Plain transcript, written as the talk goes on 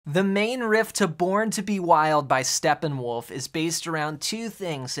The main riff to Born to Be Wild by Steppenwolf is based around two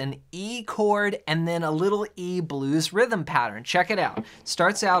things, an E chord and then a little E blues rhythm pattern. Check it out.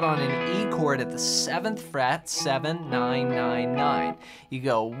 Starts out on an E chord at the 7th fret, 7, 9, 9, 9. You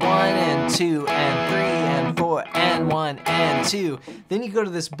go 1 and 2 and 3 and 4 and 1 and 2. Then you go to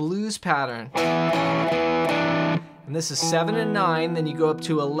this blues pattern. And this is 7 and 9, then you go up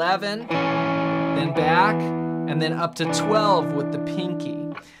to 11, then back, and then up to 12 with the pinky.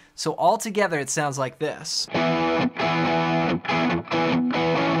 So all together it sounds like this.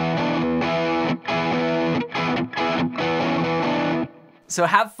 So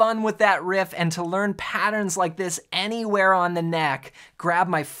have fun with that riff, and to learn patterns like this anywhere on the neck, grab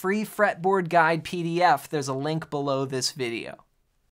my free fretboard guide PDF. There's a link below this video.